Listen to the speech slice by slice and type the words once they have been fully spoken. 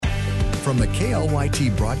From the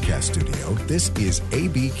KLYT broadcast studio, this is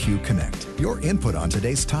ABQ Connect. Your input on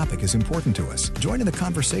today's topic is important to us. Join in the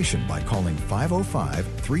conversation by calling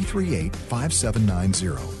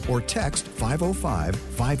 505-338-5790 or text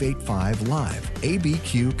 505-585-LIVE.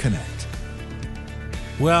 ABQ Connect.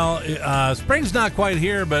 Well, spring's not quite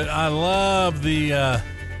here, but I love the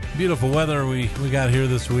beautiful weather we got here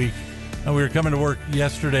this week. And we were coming to work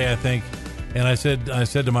yesterday, I think, and I said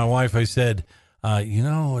to my wife, I said,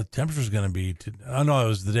 what temperature's going to be? Oh, no, it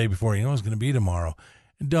was the day before. You know, it's going to be tomorrow.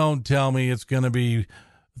 Don't tell me it's going to be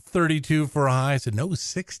 32 for a high. I said, no,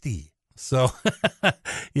 60. So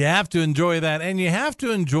you have to enjoy that. And you have to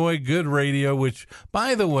enjoy good radio, which,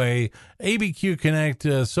 by the way, ABQ Connect,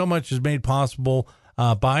 so much is made possible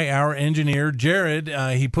by our engineer, Jared.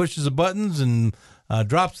 He pushes the buttons and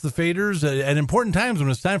drops the faders at important times when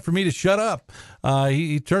it's time for me to shut up.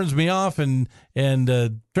 He turns me off and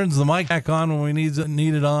turns the mic back on when we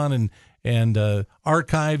need it on and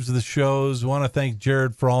archives the shows. I want to thank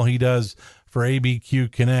Jared for all he does for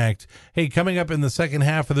ABQ Connect. Hey, coming up in the second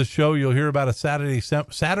half of the show, you'll hear about a Saturday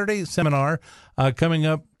seminar coming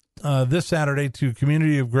up this Saturday to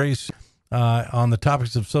Community of Grace on the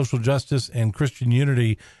topics of social justice and Christian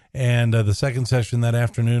unity. And the second session that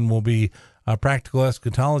afternoon will be practical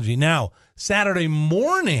eschatology. Now, Saturday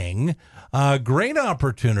morning, a great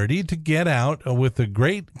opportunity to get out with the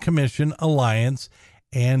Great Commission Alliance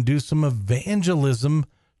and do some evangelism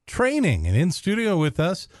training. And in studio with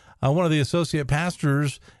us, one of the associate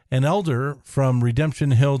pastors and elder from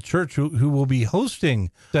Redemption Hill Church, who will be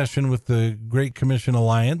hosting a session with the Great Commission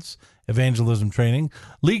Alliance evangelism training.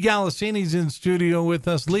 Lee Galasini's in studio with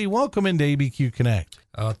us. Lee, welcome into ABQ Connect.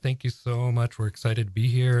 Thank you so much. We're excited to be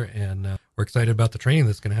here, and we're excited about the training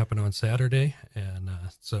that's going to happen on Saturday. And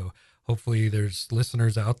so hopefully there's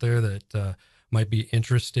listeners out there that might be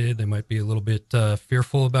interested. They might be a little bit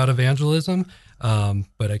fearful about evangelism,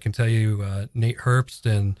 but I can tell you Nate Herbst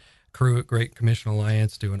and crew at Great Commission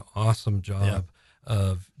Alliance do an awesome job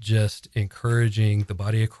of just encouraging the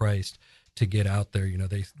body of Christ to get out there. You know,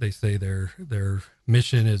 they say their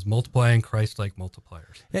mission is multiplying Christ-like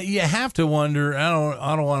multipliers. You have to wonder, I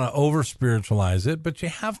don't want to over-spiritualize it, but you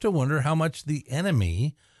have to wonder how much the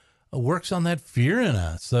enemy works on that fear in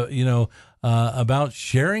us, about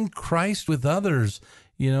sharing Christ with others.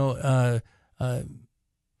 I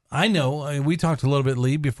know, we talked a little bit,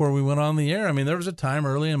 Lee, before we went on the air. I mean, there was a time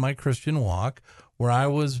early in my Christian walk where I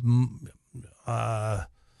was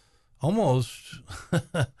almost...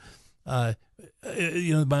 my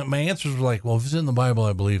answers were like, well, if it's in the Bible,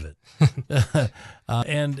 I believe it. How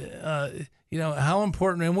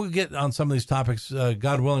important, and we'll get on some of these topics,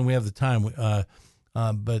 God willing, we have the time.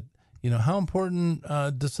 But how important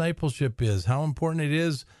discipleship is, how important it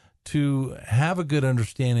is to have a good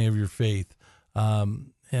understanding of your faith.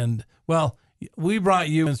 We brought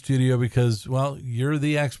you in studio because, you're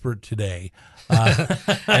the expert today.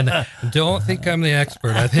 And don't think I'm the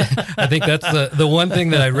expert. I think that's the one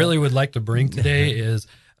thing that I really would like to bring today is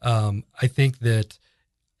I think that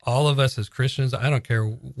all of us as Christians, I don't care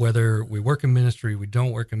whether we work in ministry, we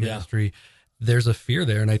don't work in ministry, there's a fear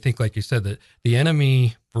there. And I think, like you said, that the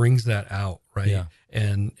enemy brings that out, right? Yeah.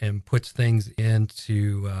 And puts things in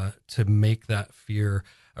to make that fear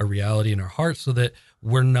a reality in our hearts so that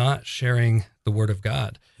we're not sharing the word of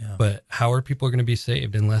God. Yeah. But how are people going to be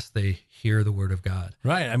saved unless they hear the word of God?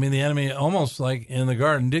 Right. I mean, the enemy, almost like in the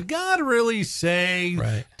garden, did God really say,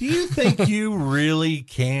 right. Do you think you really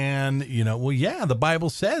can? The Bible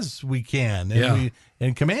says we can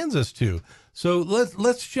and commands us to. So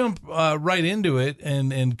let's jump right into it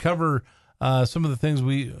and cover some of the things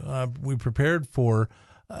we prepared for.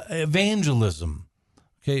 Evangelism.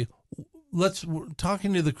 Okay. We're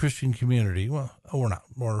talking to the Christian community, or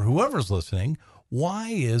whoever's listening.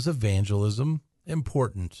 Why is evangelism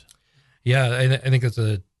important? Yeah, I think it's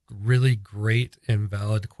a really great and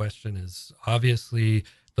valid question. Is obviously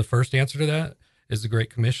the first answer to that is the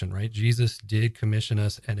Great Commission, right? Jesus did commission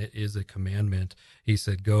us, and it is a commandment. He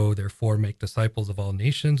said, "Go, therefore, make disciples of all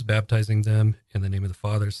nations, baptizing them in the name of the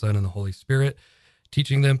Father, Son, and the Holy Spirit,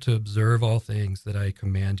 teaching them to observe all things that I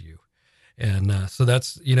command you." And so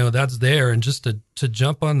that's there. And just to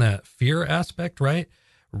jump on that fear aspect, right?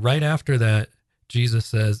 Right after that, Jesus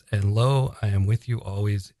says, "And lo, I am with you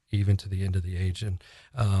always, even to the end of the age." And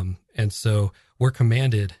so we're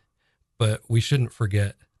commanded, but we shouldn't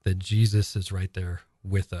forget that Jesus is right there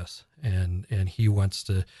with us. And he wants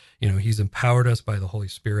to, he's empowered us by the Holy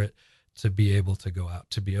Spirit to be able to go out,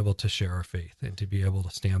 to be able to share our faith, and to be able to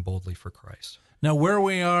stand boldly for Christ. Now, where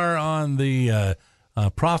we are on the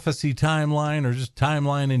prophecy timeline, or just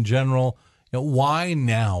timeline in general, why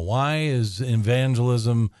now? Why is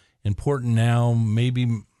evangelism important now,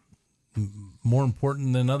 maybe more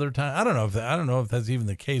important than other times. I don't know if that's even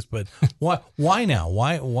the case, but why now?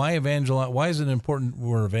 Why evangelize? Why is it important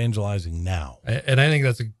we're evangelizing now? And I think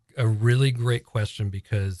that's a really great question,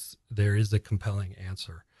 because there is a compelling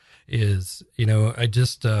answer. I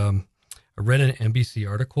just I read an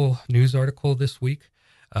NBC news article this week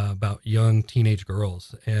about young teenage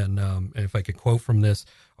girls. And if I could quote from this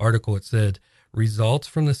article, it said, results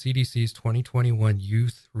from the CDC's 2021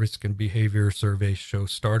 Youth Risk and Behavior Survey show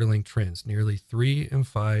startling trends. Nearly 3 in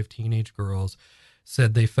 5 teenage girls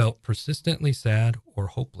said they felt persistently sad or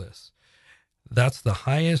hopeless. That's the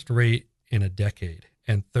highest rate in a decade.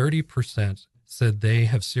 And 30% said they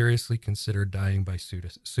have seriously considered dying by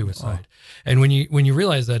suicide. Oh. And when you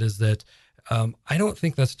realize that, is that I don't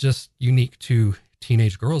think that's just unique to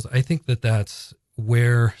teenage girls. I think that's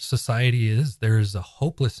where society is. There is a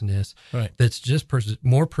hopelessness that's just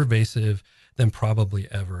more pervasive than probably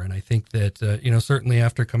ever. And I think that, certainly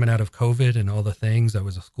after coming out of COVID and all the things, I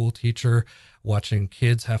was a school teacher, watching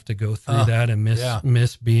kids have to go through that and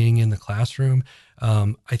miss being in the classroom.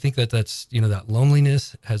 I think that's, that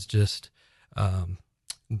loneliness has just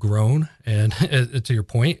grown. And to your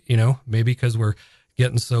point, maybe because we're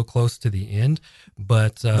getting so close to the end,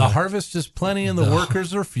 but the harvest is plenty and the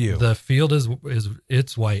workers are few. The field is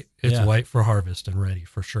white. It's white for harvest and ready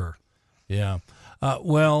for sure. Yeah.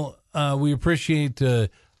 We appreciate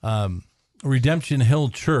Redemption Hill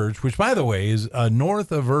Church, which, by the way, is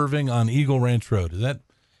north of Irving on Eagle Ranch Road. Is that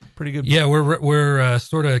pretty good? Yeah, we're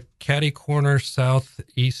sort of catty corner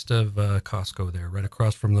southeast of Costco there, right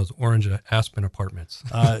across from those orange Aspen apartments.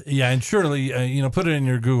 And surely, put it in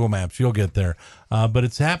your Google Maps. You'll get there. But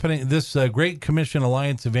it's happening. This Great Commission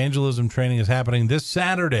Alliance evangelism training is happening this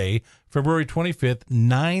Saturday, February 25th,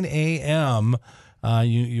 9 a.m.,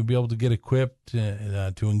 you'll be able to get equipped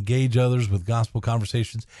to engage others with gospel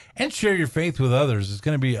conversations and share your faith with others. It's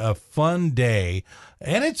going to be a fun day,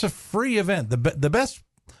 and it's a free event.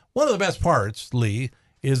 One of the best parts, Lee,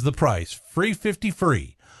 is the price. Free 50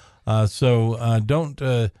 free. So don't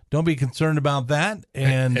be concerned about that.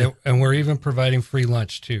 And we're even providing free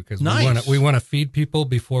lunch too, because we want to feed people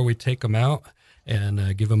before we take them out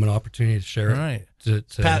and give them an opportunity to share it, to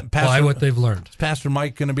apply what they've learned. Is Pastor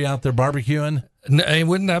Mike going to be out there barbecuing?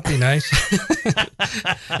 Wouldn't that be nice?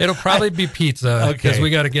 It'll probably be pizza, because we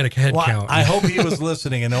got to get a head count. I hope he was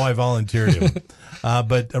listening. I know I volunteered him.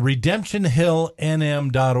 But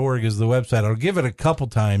redemptionhillnm.org is the website. I'll give it a couple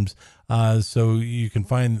times so you can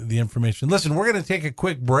find the information. Listen, we're going to take a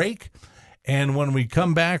quick break. And when we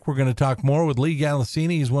come back, we're going to talk more with Lee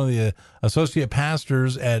Galassini. He's one of the associate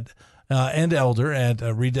pastors and elder at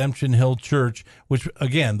Redemption Hill Church, which,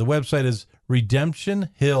 again, the website is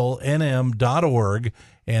redemptionhillnm.org,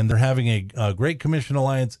 and they're having a Great Commission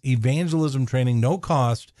Alliance evangelism training, no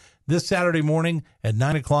cost, this Saturday morning at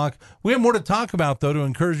 9 o'clock. We have more to talk about, though, to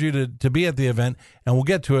encourage you to be at the event, and we'll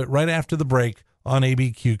get to it right after the break on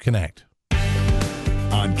ABQ Connect.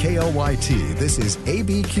 On KLYT, this is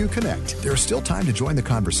ABQ Connect. There's still time to join the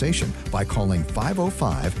conversation by calling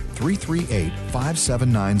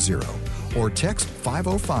 505-338-5790 or text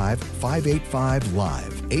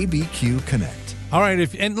 505-585-LIVE. ABQ Connect. All right,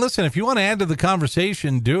 if you want to add to the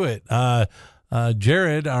conversation, do it.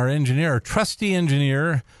 Jared, our engineer, our trusty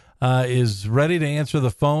engineer, is ready to answer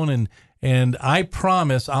the phone, and I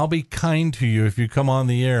promise I'll be kind to you if you come on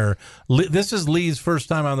the air. This is Lee's first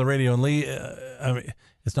time on the radio, and Lee,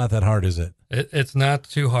 it's not that hard, is it? It's not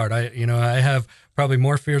too hard. I have probably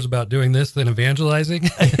more fears about doing this than evangelizing,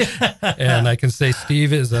 and I can say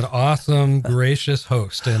Steve is an awesome, gracious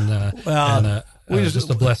host, and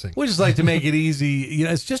just a blessing. We just like to make it easy.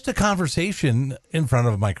 It's just a conversation in front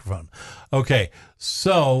of a microphone. Okay,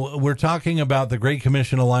 so we're talking about the Great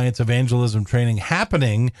Commission Alliance evangelism training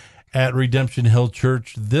happening at Redemption Hill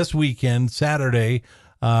Church this weekend, Saturday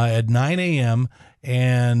at 9 a.m.,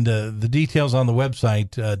 and the details on the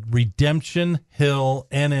website,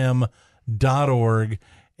 redemptionhillnm.org.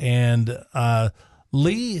 And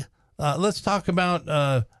Lee, let's talk about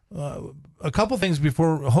a couple things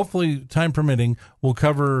before, hopefully time permitting, we'll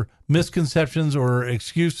cover misconceptions or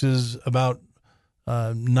excuses about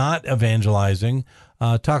not evangelizing,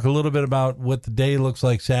 talk a little bit about what the day looks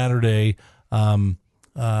like Saturday, and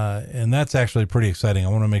that's actually pretty exciting. I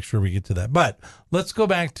want to make sure we get to that. But let's go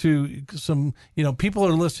back to some, people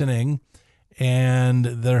are listening and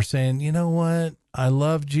they're saying, you know what? I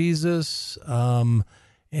love Jesus.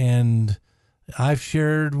 And I've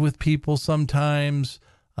shared with people sometimes,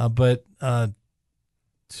 but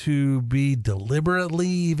to be deliberately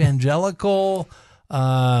evangelical,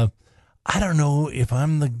 I don't know if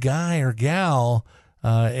I'm the guy or gal.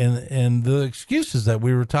 and the excuses that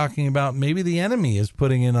we were talking about, maybe the enemy is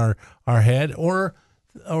putting in our head, or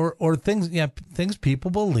things, things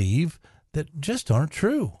people believe that just aren't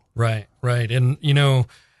true. Right. And,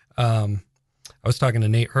 I was talking to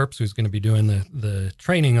Nate Herbst, who's going to be doing the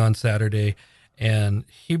training on Saturday, and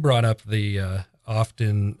he brought up the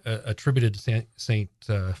often attributed to Saint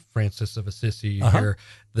Francis of Assisi. You hear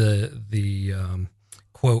the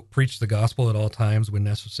quote, "Preach the gospel at all times, when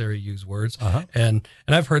necessary, use words." And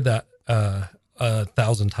I've heard that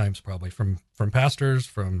 1,000 times probably from pastors,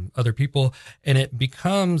 from other people, and it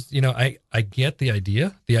becomes, I get the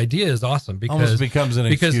idea. The idea is awesome because almost becomes an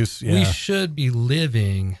excuse. We should be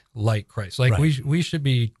living like Christ. Like we should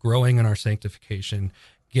be growing in our sanctification,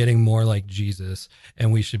 getting more like Jesus,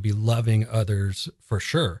 and we should be loving others for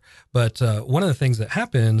sure. But one of the things that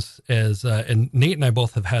happens is, and Nate and I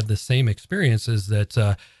both have had the same experience, is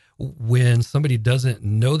that when somebody doesn't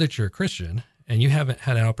know that you're a Christian and you haven't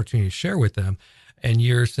had an opportunity to share with them, and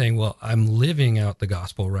you're saying, well, I'm living out the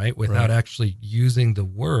gospel, right, without actually using the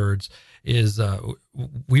words, is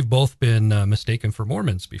we've both been mistaken for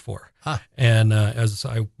Mormons before. And as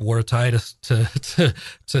I wore a tie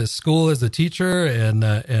to school as a teacher, and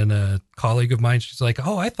a colleague of mine, she's like,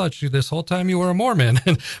 "Oh, I thought this whole time you were a Mormon,"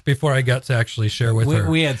 before I got to actually share with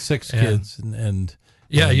her. We had 6 kids, and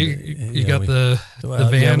you got the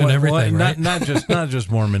van and everything, right? Not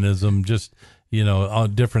just Mormonism, just all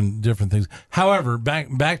different things. However,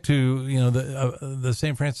 back to the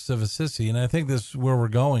Saint Francis of Assisi, and I think this is where we're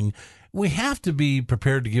going. We have to be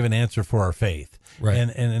prepared to give an answer for our faith, right?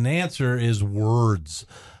 And an answer is words,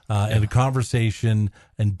 and a conversation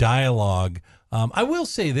and dialogue. I will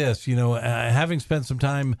say this, having spent some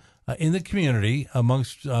time in the community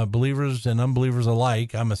amongst believers and unbelievers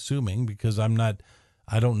alike, I'm assuming, because I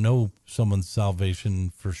don't know someone's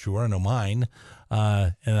salvation for sure. I know mine,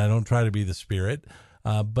 and I don't try to be the Spirit.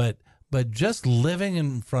 But just living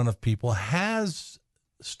in front of people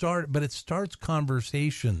but it starts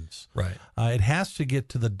conversations. Right. It has to get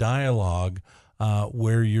to the dialogue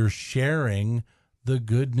where you're sharing the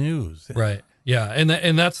good news. Right. Yeah, and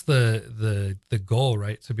that's the goal,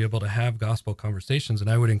 right? To be able to have gospel conversations.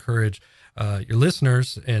 And I would encourage your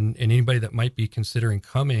listeners and anybody that might be considering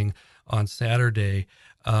coming on Saturday.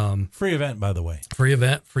 Free event, by the way. Free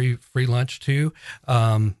event, free lunch too.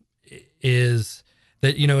 Is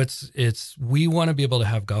that it's we want to be able to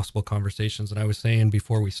have gospel conversations. And I was saying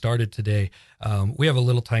before we started today, we have a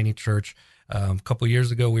little tiny church. A couple of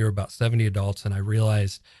years ago, we were about 70 adults, and I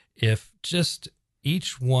realized if just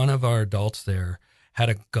each one of our adults there had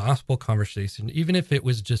a gospel conversation, even if it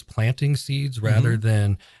was just planting seeds rather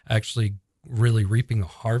than actually really reaping a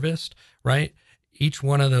harvest, right? Each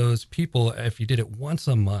one of those people, if you did it once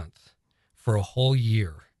a month for a whole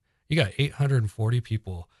year, you got 840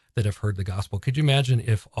 people that have heard the gospel. Could you imagine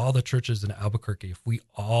if all the churches in Albuquerque, if we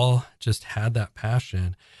all just had that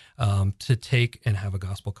passion to take and have a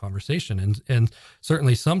gospel conversation? And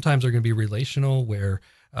certainly sometimes they're going to be relational, where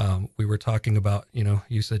we were talking about,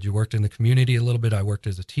 you said you worked in the community a little bit. I worked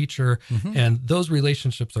as a teacher, and those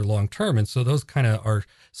relationships are long-term. And so those kind of are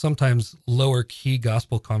sometimes lower key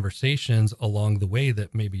gospel conversations along the way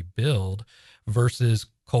that maybe build, versus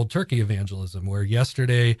cold turkey evangelism, where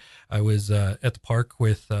yesterday I was at the park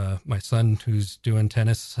with my son, who's doing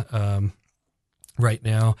tennis right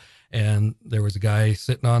now. And there was a guy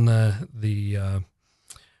sitting on the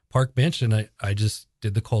park bench, and I just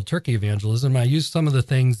did the cold turkey evangelism. I used some of the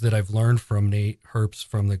things that I've learned from Nate Herbst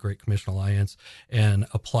from the Great Commission Alliance and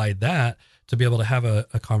applied that to be able to have a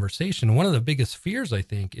conversation. One of the biggest fears, I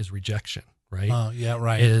think, is rejection, right? Oh, yeah,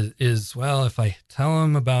 right. Is well, if I tell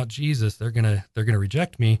them about Jesus, they're gonna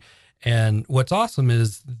reject me. And what's awesome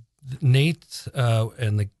is Nate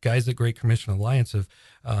and the guys at Great Commission Alliance have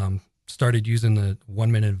started using the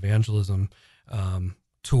 1-minute evangelism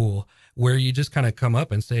tool, where you just kind of come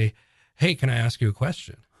up and say, "Hey, can I ask you a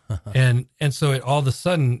question?" and so it all of a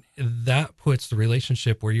sudden that puts the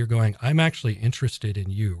relationship where you're going, "I'm actually interested in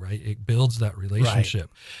you," right? It builds that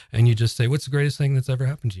relationship, right. And you just say, "What's the greatest thing that's ever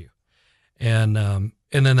happened to you?" And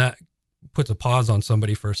then that puts a pause on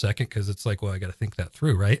somebody for a second, because it's like, well, I got to think that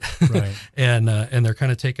through, right? Right. and they're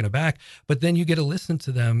kind of taken aback, but then you get to listen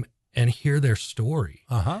to them and hear their story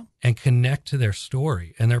and connect to their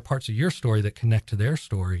story, and there are parts of your story that connect to their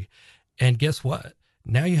story. And guess what?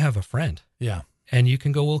 Now you have a friend. Yeah. And you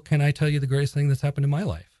can go, "Well, can I tell you the greatest thing that's happened in my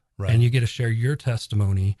life?" Right. And you get to share your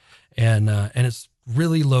testimony, and it's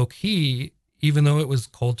really low key, even though it was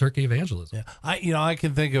cold turkey evangelism. Yeah. I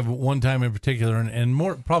can think of one time in particular,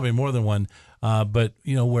 and probably more than one, but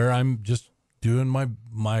where I'm just doing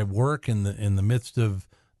my work in the midst of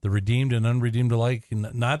the redeemed and unredeemed alike,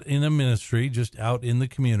 not in a ministry, just out in the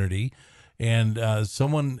community. And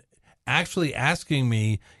someone actually asking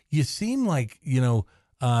me, you seem like, your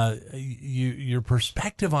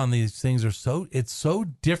perspective on these things it's so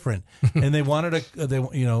different. And they wanted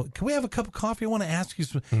can we have a cup of coffee? I want to ask you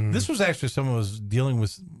some. This was actually someone who was dealing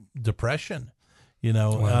with depression,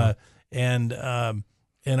 Wow. and I,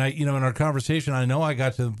 in our conversation, I know I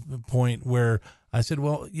got to the point where I said,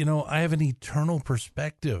 well, I have an eternal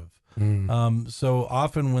perspective. So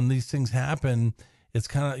often when these things happen, it's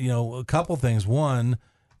kind of, a couple things. One,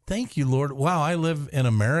 thank you, Lord. Wow, I live in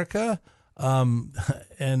America.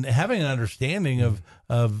 And having an understanding of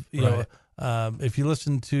Right. if you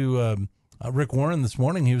listen to Rick Warren this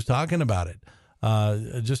morning, he was talking about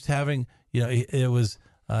it. Just having, it was,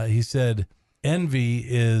 he said,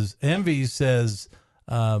 envy says,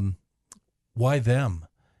 why them?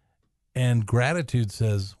 And gratitude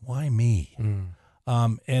says, why me?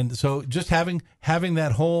 And so just having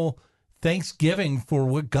that whole thanksgiving for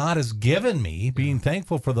what God has given me, being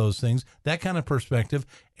thankful for those things, that kind of perspective,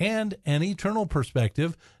 and an eternal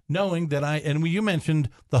perspective, knowing that and you mentioned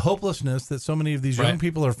the hopelessness that so many of these young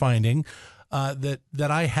people are finding,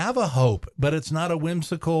 that I have a hope, but it's not a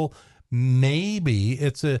whimsical maybe.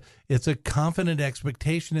 It's a confident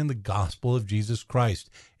expectation in the gospel of Jesus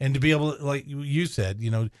Christ. And to be able to, like you said,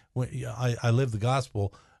 I live the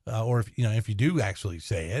gospel, or if you do actually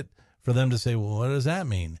say it, for them to say, well, what does that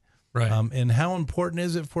mean? Right. And how important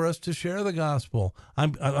is it for us to share the gospel?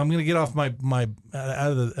 I'm going to get off my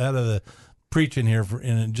out of the preaching here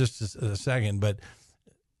in just a second, but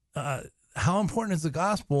how important is the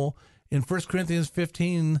gospel? In 1 Corinthians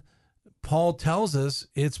 15, Paul tells us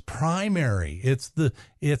it's primary. It's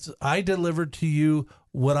I delivered to you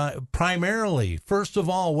first of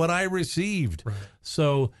all, what I received. Right.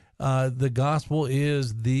 So the gospel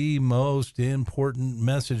is the most important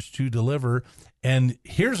message to deliver. And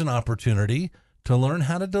here's an opportunity to learn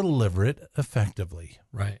how to deliver it effectively.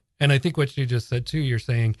 Right. And I think what you just said too, you're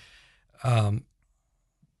saying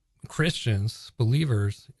Christians,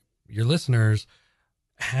 believers, your listeners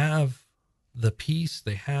have the peace,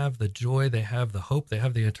 they have the joy, they have the hope, they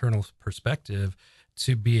have the eternal perspective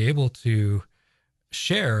to be able to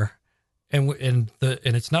share. And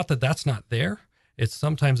it's not that that's not there. It's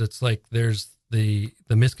sometimes it's like there's the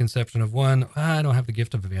misconception of I don't have the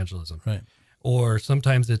gift of evangelism. Right. Or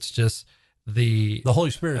sometimes it's just the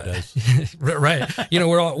Holy Spirit does. Right.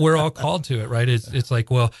 We're all called to it, right? It's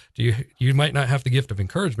like, well, you might not have the gift of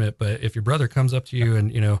encouragement, but if your brother comes up to you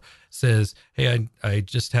and, says, hey, I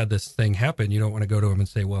just had this thing happen, you don't want to go to him and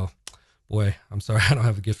say, well, boy, I'm sorry, I don't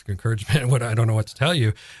have the gift of encouragement. I don't know what to tell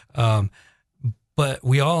you. But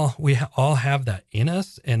we all have that in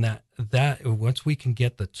us, and that once we can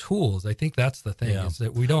get the tools, I think that's the thing, is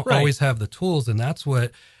that we don't always have the tools. And that's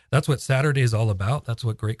what Saturday is all about. That's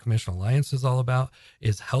what Great Commission Alliance is all about,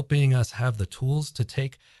 is helping us have the tools to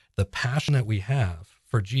take the passion that we have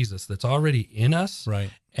for Jesus that's already in us,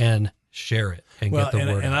 and share it and get the word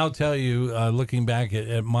out. And I'll tell you, looking back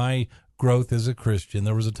at my growth as a Christian,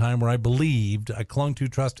 there was a time where I clung to,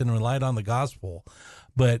 trusted, and relied on the gospel,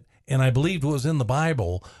 and I believed what was in the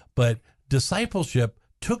Bible, but discipleship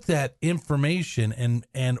took that information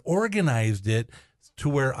and organized it to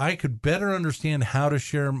where I could better understand how to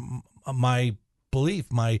share my belief,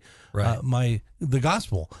 the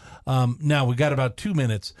gospel. Now we got about 2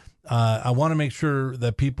 minutes. I want to make sure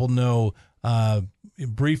that people know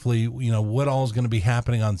briefly, what all is going to be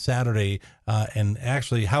happening on Saturday, and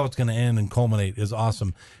actually how it's going to end and culminate is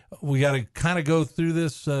awesome. We got to kind of go through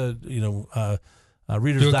this,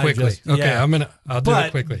 Reader's do it Digest. quickly. Okay, Yeah. I'll do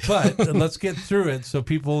it quickly. But let's get through it so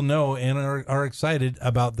people know and are excited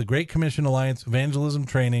about the Great Commission Alliance Evangelism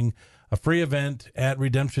Training, a free event at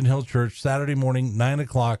Redemption Hill Church, Saturday morning,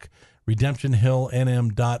 9:00,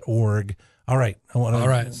 redemptionhillnm.org. All right. All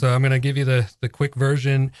right. So I'm going to give you the quick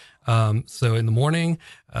version. So in the morning,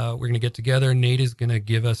 we're going to get together. Nate is going to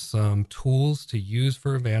give us some tools to use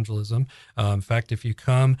for evangelism. In fact, if you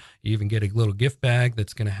come, you even get a little gift bag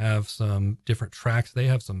that's going to have some different tracks. They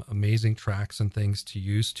have some amazing tracks and things to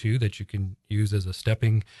use too, that you can use as a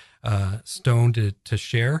stepping stone to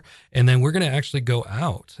share. And then we're going to actually go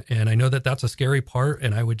out. And I know that that's a scary part.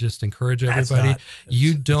 And I would just encourage everybody,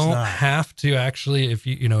 you don't have to actually,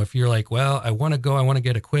 if you're like, well, I want to go, I want to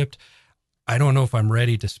get equipped, I don't know if I'm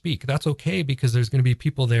ready to speak. That's okay, because there's going to be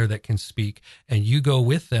people there that can speak, and you go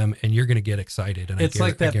with them and you're going to get excited. And it's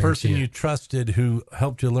like that person you trusted who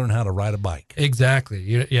helped you learn how to ride a bike.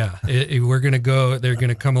 Exactly. Yeah. We're going to go, they're going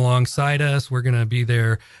to come alongside us. We're going to be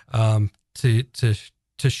there to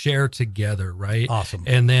to share together, right? Awesome.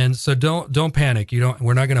 And then, so don't panic.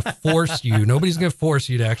 We're not going to force you. Nobody's going to force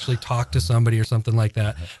you to actually talk to somebody or something like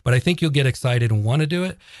that. But I think you'll get excited and want to do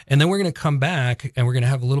it. And then we're going to come back and we're going to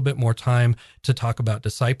have a little bit more time to talk about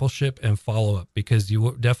discipleship and follow up, because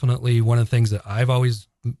you definitely, one of the things that I've always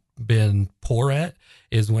been poor at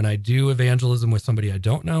is when I do evangelism with somebody I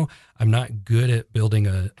don't know, I'm not good at building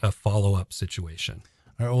a follow-up situation.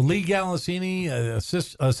 All right, well, Lee Galasini,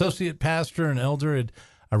 associate pastor and elder at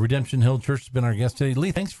Redemption Hill Church, has been our guest today.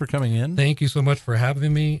 Lee, thanks for coming in. Thank you so much for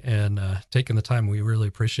having me and taking the time. We really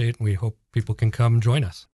appreciate it, and we hope people can come join us.